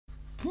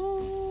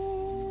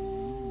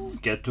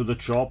get to the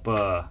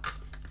chopper.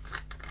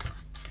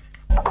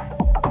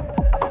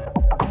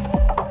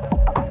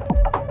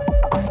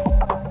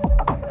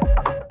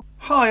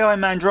 Hi,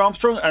 I'm Andrew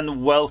Armstrong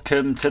and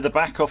welcome to the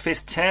Back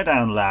Office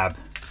Teardown Lab.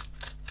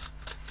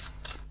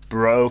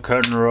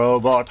 Broken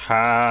robot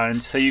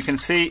hand. So you can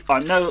see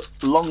I'm no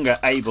longer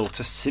able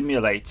to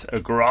simulate a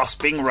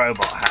grasping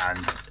robot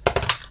hand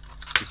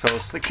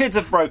because the kids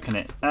have broken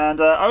it. And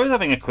I was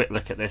having a quick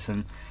look at this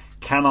and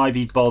can I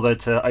be bothered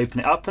to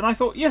open it up? And I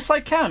thought, yes, I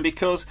can,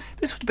 because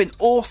this would have been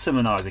awesome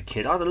when I was a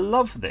kid. I'd have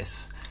loved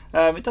this.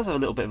 It does have a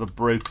little bit of a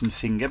broken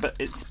finger, but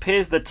it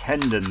appears the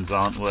tendons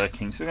aren't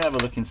working. So we're going to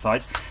have a look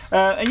inside.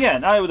 And yeah,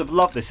 I would have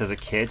loved this as a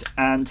kid.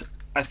 And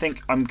I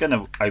think I'm going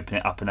to open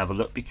it up and have a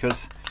look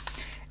because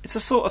it's a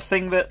sort of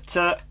thing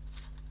that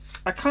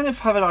I kind of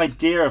have an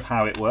idea of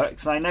how it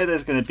works. And I know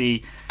there's going to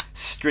be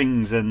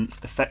strings and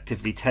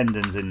effectively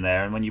tendons in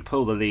there. And when you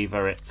pull the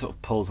lever, it sort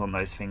of pulls on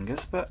those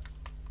fingers. But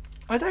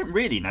I don't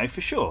really know for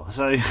sure.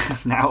 So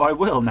now I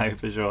will know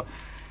for sure.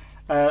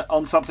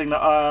 On something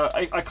that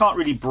I can't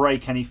really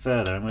break any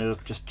further, and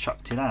we've just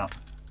chucked it out.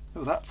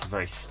 Oh, that's a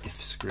very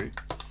stiff screw.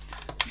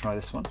 Try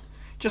this one.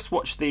 Just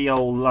watched the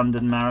old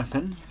London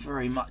Marathon.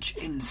 Very much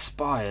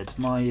inspired.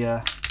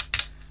 My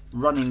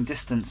running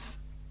distance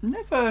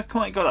never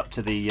quite got up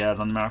to the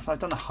London Marathon. I've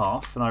done a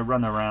half, and I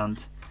run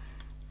around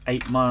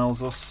 8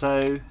 miles or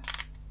so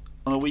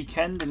on a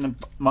weekend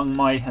among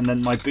my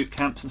boot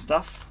camps and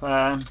stuff.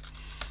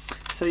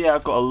 So yeah,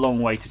 I've got a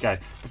long way to go.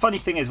 The funny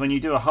thing is, when you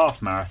do a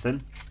half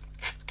marathon,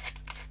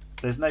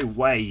 there's no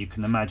way you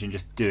can imagine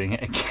just doing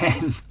it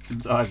again.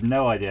 I have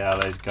no idea how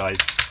those guys,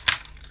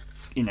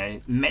 you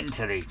know,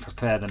 mentally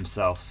prepare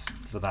themselves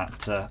for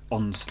that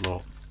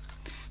onslaught.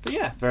 But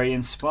yeah, very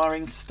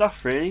inspiring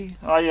stuff, really.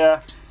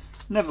 I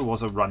never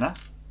was a runner,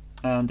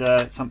 and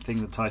it's something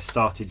that I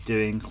started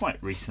doing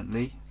quite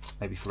recently,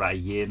 maybe for about a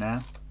year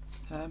now.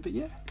 But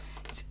yeah,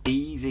 it's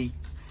easy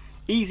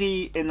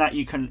in that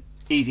you can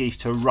easy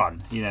to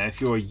run. You know,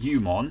 if you're a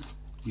UMON,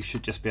 you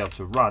should just be able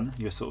to run.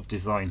 You're sort of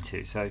designed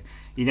to, so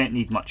you don't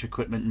need much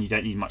equipment and you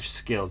don't need much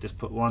skill. Just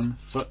put one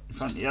foot in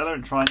front of the other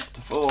and try not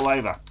to fall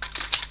over.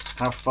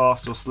 How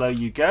fast or slow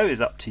you go is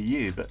up to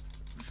you, but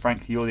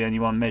frankly you're the only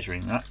one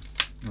measuring that,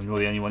 and you're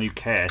the only one who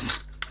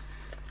cares.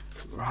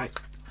 Right,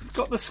 I've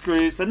got the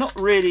screws. They're not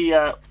really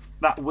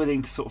that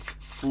willing to sort of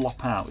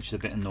flop out, which is a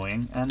bit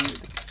annoying, and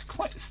it's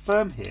quite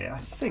firm here. I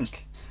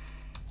think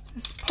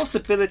there's a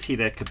possibility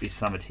there could be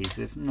some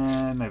adhesive.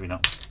 No, maybe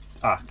not.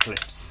 Ah,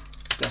 clips.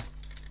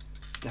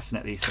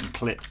 Definitely some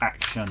clip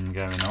action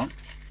going on. You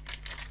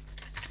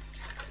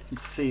can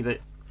see that.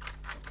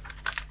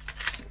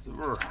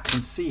 I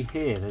can see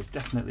here. There's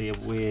definitely a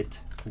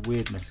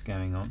weirdness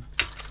going on.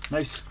 No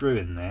screw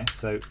in there,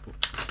 so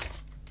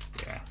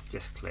yeah, it's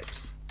just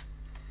clips.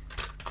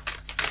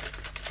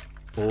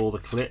 All the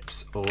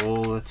clips,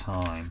 all the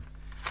time.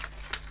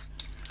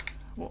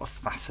 What a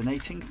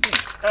fascinating thing!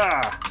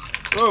 Ah,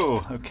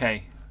 oh,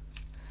 okay.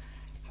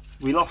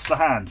 We lost the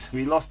hand.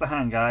 We lost the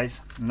hand,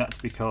 guys, and that's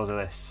because of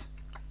this.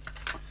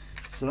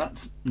 So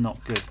that's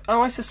not good.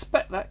 Oh, I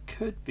suspect that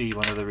could be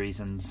one of the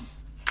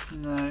reasons.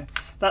 No,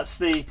 that's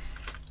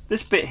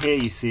this bit here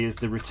you see is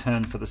the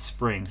return for the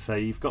spring. So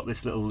you've got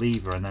this little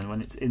lever, and then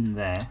when it's in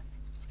there,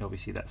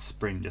 obviously that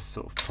spring just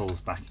sort of pulls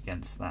back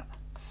against that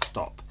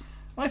stop.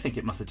 I think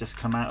it must have just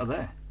come out of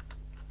there.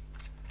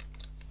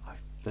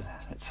 But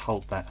let's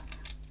hold that.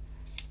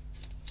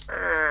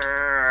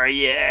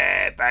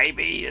 Yeah,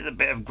 baby, there's a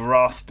bit of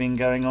grasping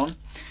going on.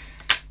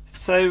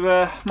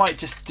 So might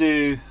just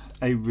do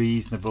a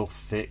reasonable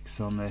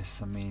fix on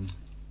this. I mean,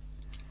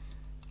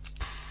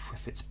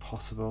 if it's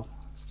possible.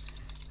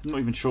 I'm not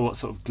even sure what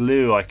sort of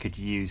glue I could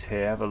use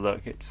here. Have a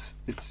look. It's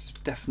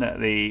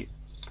definitely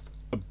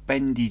a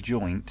bendy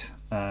joint.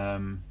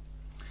 If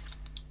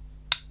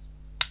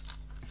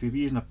we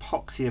use an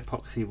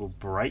epoxy will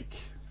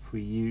break. If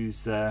we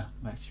use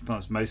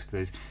actually most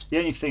glues, the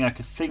only thing I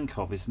could think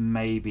of is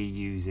maybe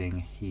using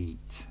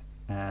heat.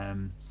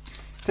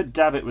 Could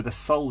dab it with a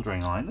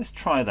soldering iron. Let's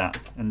try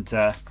that and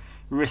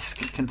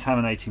risk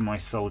contaminating my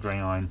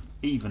soldering iron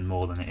even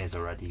more than it is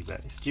already,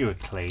 but it's due a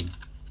clean.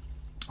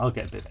 I'll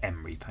get a bit of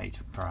emery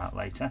paper out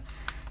later.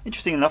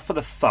 Interesting enough, for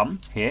the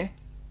thumb here,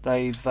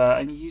 they've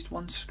only used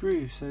one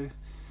screw, so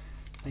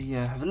they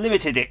have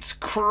limited its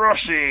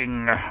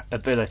crushing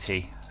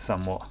ability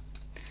somewhat.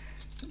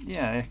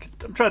 Yeah,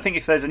 I'm trying to think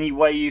if there's any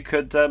way you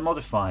could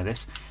modify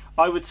this.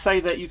 I would say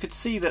that you could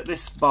see that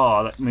this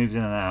bar that moves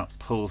in and out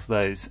pulls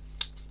those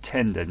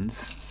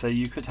tendons, so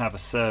you could have a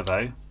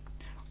servo,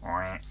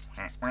 but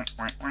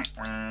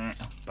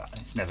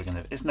it's never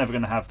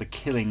gonna have the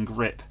killing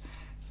grip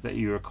that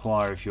you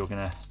require if you're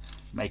gonna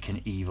make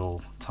an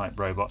evil type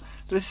robot.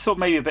 But this is sort of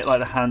maybe a bit like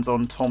the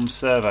hands-on Tom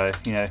servo,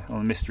 you know,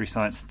 on Mystery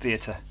Science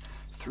Theatre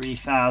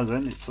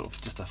 3000. It's sort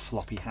of just a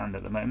floppy hand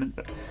at the moment,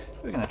 but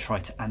we're going to try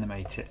to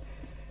animate it.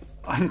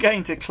 I'm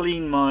going to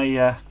clean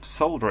my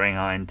soldering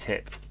iron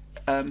tip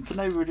for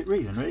no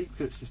reason really,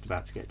 because it's just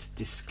about to get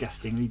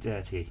disgustingly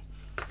dirty.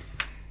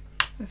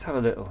 Let's have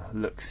a little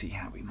look, see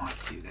how we might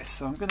do this.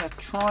 So I'm going to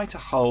try to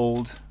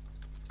hold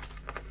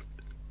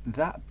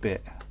that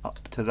bit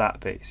up to that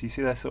bit. So you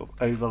see they're sort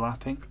of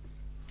overlapping.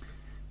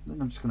 And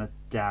then I'm just going to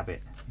dab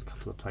it in a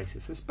couple of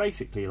places. So it's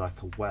basically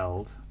like a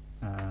weld,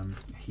 a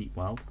heat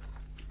weld.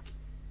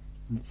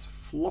 And it's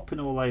flopping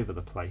all over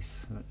the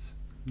place, and it's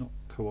not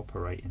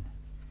cooperating.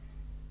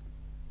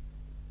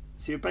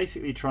 So you're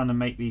basically trying to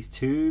make these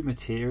two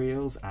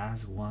materials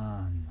as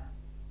one.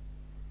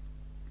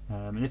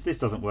 And if this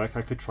doesn't work,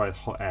 I could try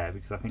hot air,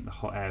 because I think the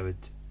hot air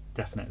would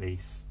definitely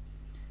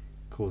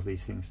cause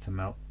these things to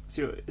melt.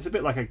 So it's a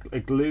bit like a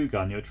glue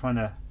gun. You're trying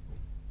to...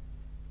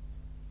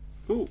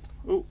 Ooh,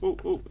 ooh, ooh,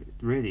 ooh.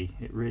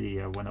 It really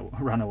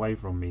ran away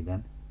from me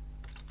then.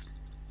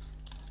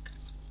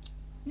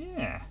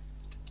 Yeah.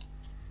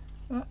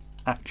 That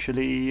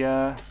actually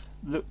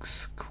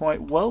looks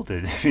quite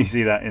welded, if you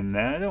see that in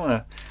there. I don't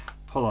want to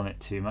pull on it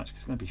too much because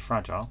it's going to be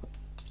fragile.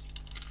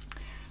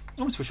 I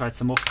almost wish I had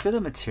some more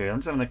filler material. I'm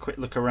just having a quick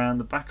look around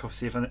the back of,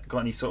 see if I've got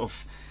any sort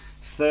of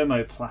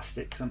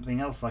thermoplastic, something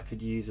else I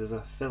could use as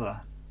a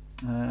filler.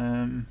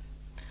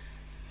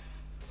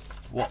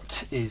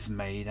 What is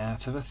made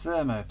out of a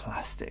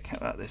thermoplastic? How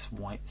about this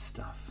white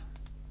stuff?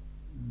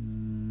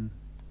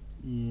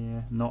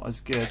 Yeah, not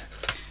as good.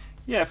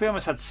 Yeah, if we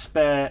almost had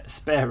spare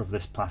of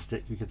this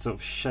plastic, we could sort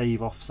of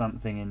shave off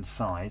something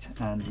inside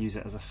and use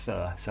it as a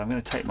filler. So I'm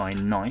going to take my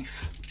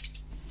knife.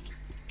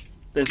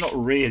 There's not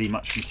really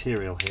much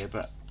material here,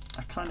 but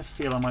I kind of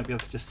feel I might be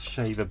able to just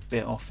shave a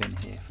bit off in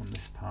here from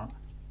this part.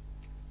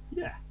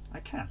 Yeah, I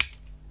can.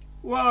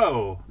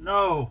 Whoa,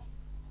 no!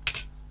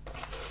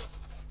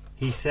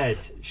 He said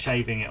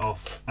shaving it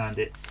off and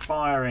it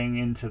firing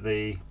into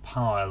the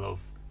pile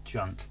of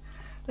junk.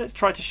 Let's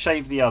try to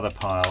shave the other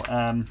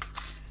pile.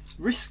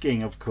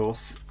 Risking, of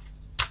course,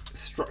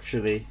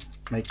 structurally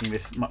making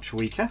this much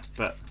weaker,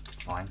 but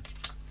fine.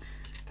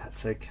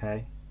 That's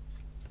okay.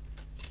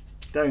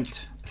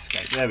 Don't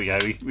escape. There we go.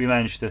 We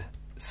managed to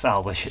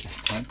salvage it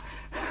this time.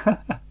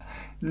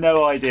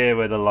 No idea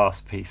where the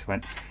last piece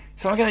went.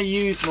 So I'm going to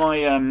use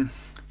my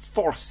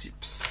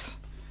forceps,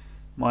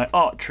 my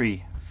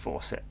archery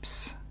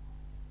forceps,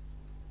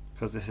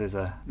 because this is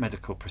a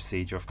medical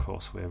procedure. Of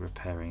course, we're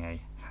repairing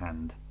a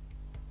hand.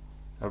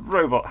 A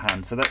robot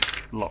hand, so that's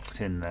locked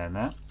in there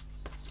now.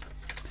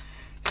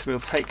 So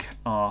we'll take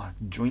our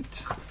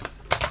joint,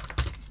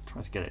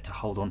 try to get it to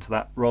hold on to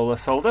that roller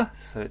solder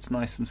so it's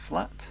nice and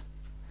flat.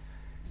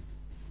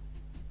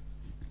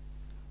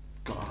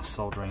 Got our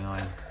soldering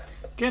iron.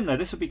 Again though,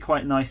 this would be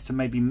quite nice to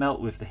maybe melt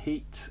with the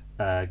heat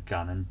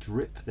gun and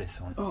drip this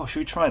on. Oh, should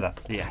we try that?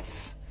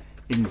 Yes,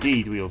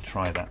 indeed we'll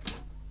try that.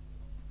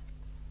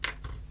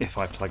 If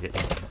I plug it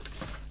in.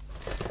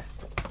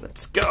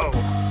 Let's go!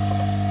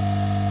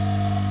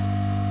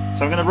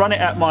 So I'm going to run it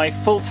at my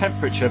full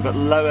temperature but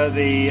lower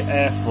the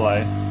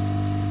airflow.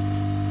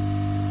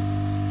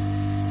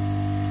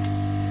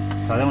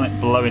 So I don't want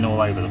it blowing all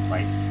over the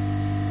place.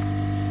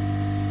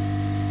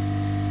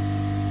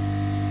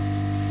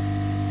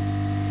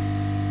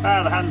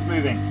 Ah, the hand's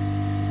moving.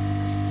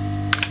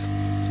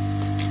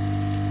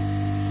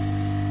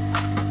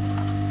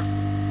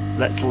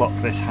 Let's lock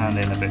this hand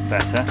in a bit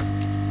better.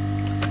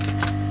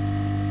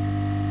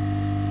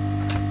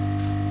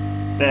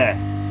 There.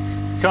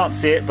 Can't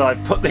see it, but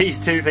I've put these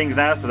two things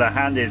now so the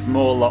hand is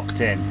more locked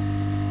in.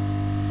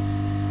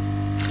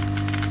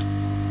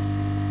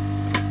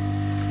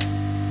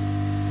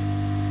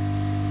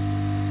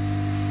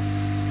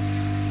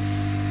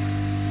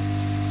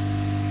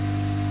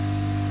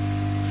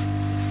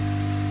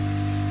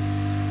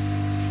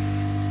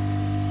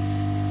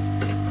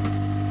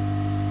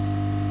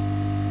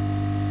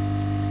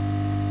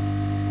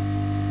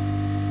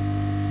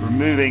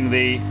 Removing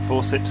the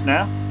forceps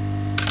now.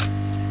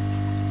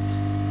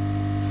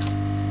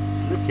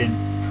 Looking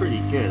pretty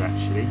good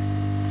actually.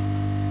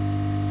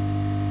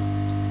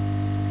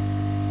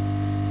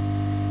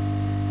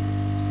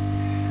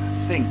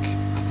 I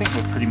think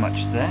we're pretty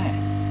much there.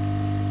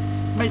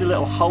 Made a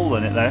little hole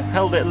in it though,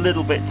 held it a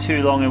little bit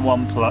too long in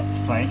one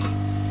place.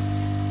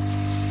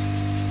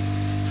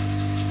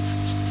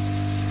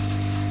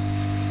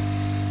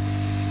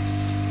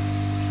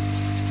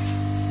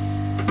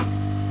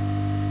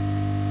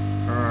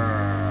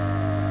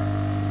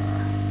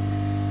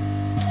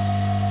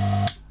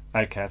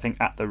 Okay, I think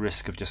at the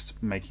risk of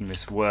just making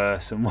this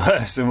worse and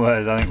worse and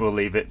worse, I think we'll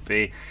leave it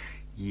be.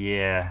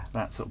 Yeah,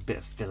 that sort of bit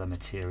of filler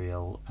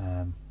material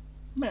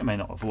may or may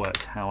not have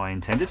worked how I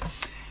intended.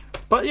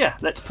 But yeah,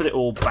 let's put it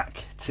all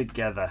back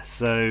together.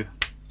 So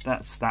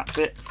that's that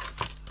bit.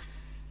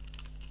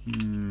 It's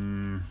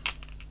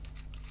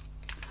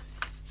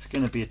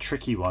going to be a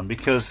tricky one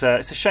because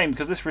it's a shame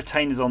because this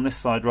retainer's on this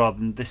side rather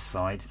than this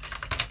side.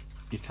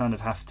 You kind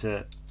of have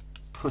to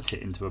put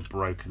it into a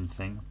broken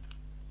thing.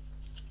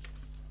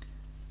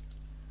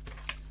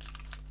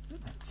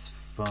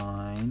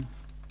 Fine.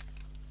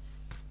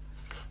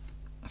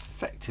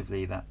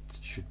 Effectively, that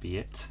should be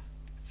it.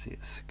 See,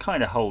 it's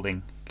kind of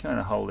holding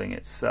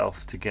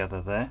itself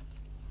together there.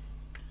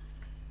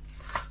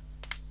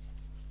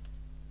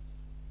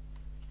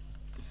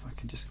 If I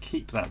can just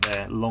keep that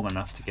there long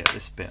enough to get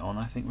this bit on,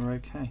 I think we're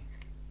okay.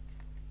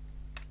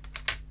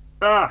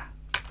 Ah,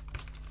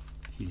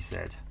 he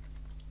said,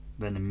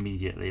 then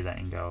immediately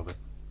letting go of it.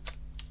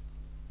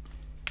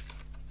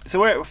 So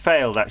where it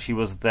failed actually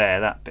was there,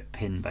 that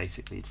pin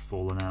basically had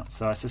fallen out.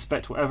 So I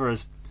suspect whatever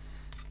has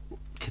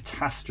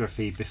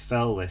catastrophe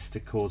befell this to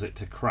cause it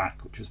to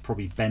crack, which was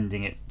probably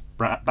bending it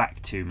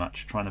back too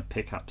much, trying to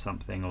pick up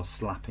something or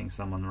slapping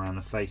someone around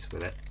the face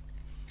with it,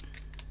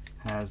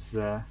 has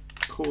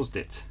caused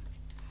it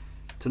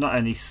to not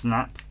only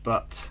snap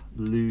but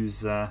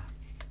lose that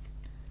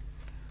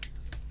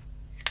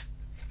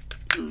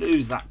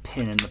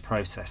pin in the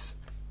process.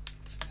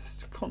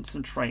 Just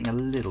concentrating a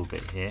little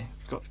bit here.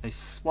 Got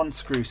this one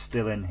screw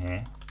still in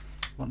here.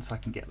 Once I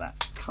can get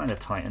that kind of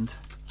tightened,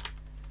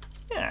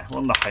 yeah, we're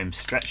on the home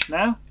stretch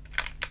now.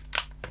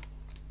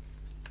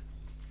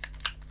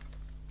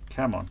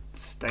 Come on,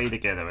 stay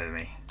together with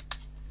me.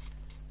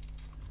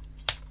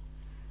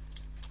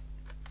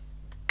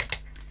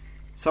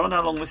 So I wonder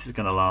how long this is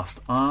going to last.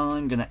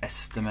 I'm going to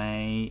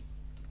estimate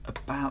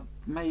about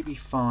maybe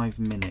 5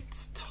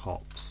 minutes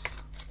tops.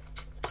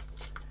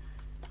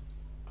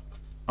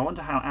 I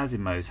wonder how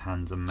Asimo's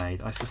hands are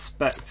made. I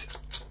suspect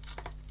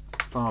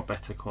far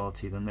better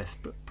quality than this,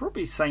 but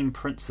probably same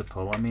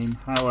principle. I mean,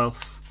 how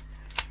else?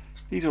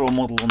 These are all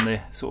modelled on the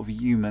sort of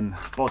human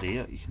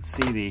body. You can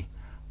see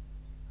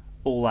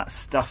all that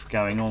stuff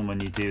going on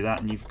when you do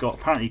that, and you've got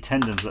apparently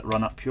tendons that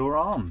run up your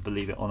arm,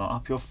 believe it or not,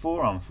 up your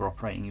forearm for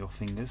operating your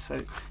fingers.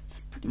 So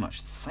it's pretty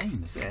much the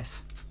same as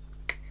this.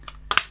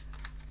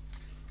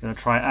 Gonna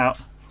try it out.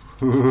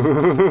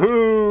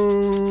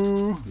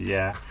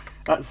 Yeah,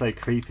 that's so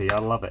creepy. I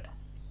love it.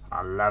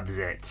 I loves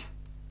it.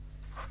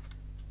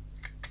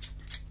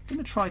 I'm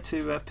gonna try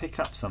to pick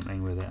up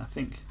something with it. I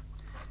think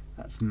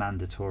that's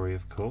mandatory,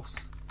 of course.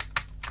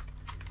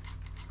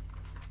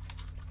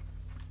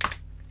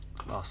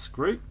 Glass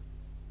screw.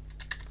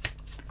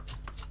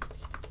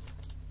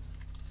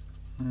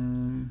 I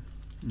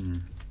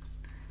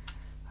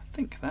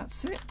think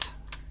that's it.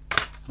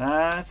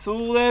 That's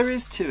all there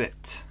is to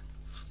it.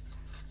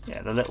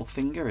 Yeah, the little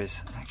finger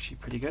is actually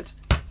pretty good.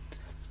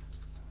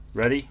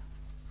 Ready?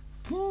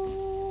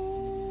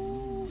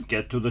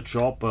 Get to the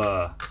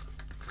chopper.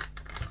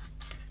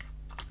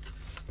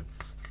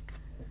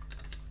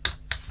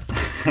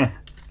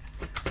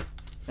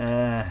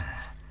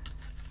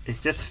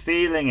 It's just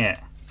feeling it.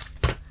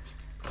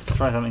 Let's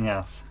try something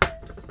else.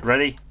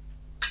 Ready?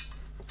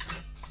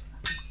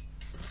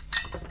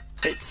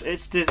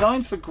 It's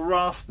designed for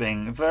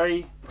grasping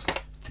very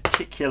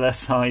particular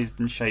sized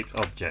and shaped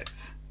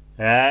objects.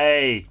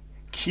 Hey,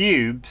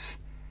 cubes,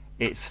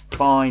 it's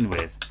fine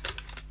with.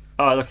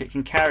 Oh, look, it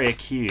can carry a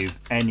cube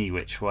any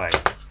which way.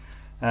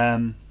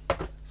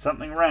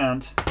 Something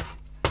round. How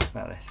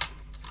about this?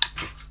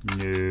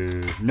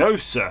 No, no,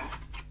 sir.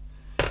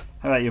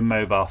 How about your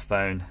mobile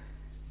phone?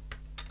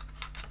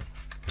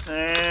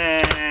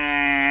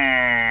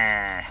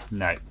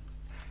 No.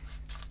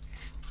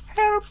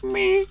 Help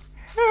me,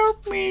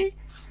 help me.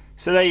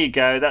 So there you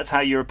go. That's how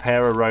you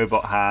repair a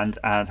robot hand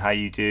and how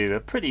you do a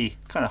pretty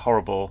kind of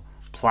horrible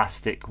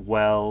plastic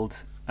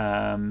weld.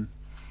 But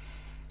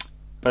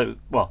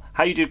well,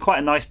 how you do quite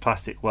a nice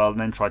plastic weld and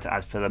then try to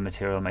add filler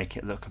material and make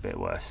it look a bit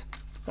worse.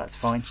 That's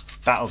fine.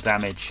 Battle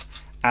damage.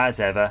 As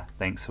ever,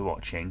 thanks for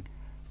watching.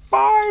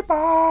 Bye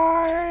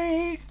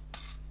bye.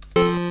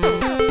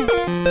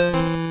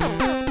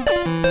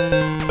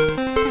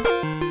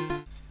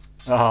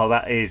 Oh,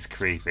 that is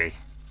creepy.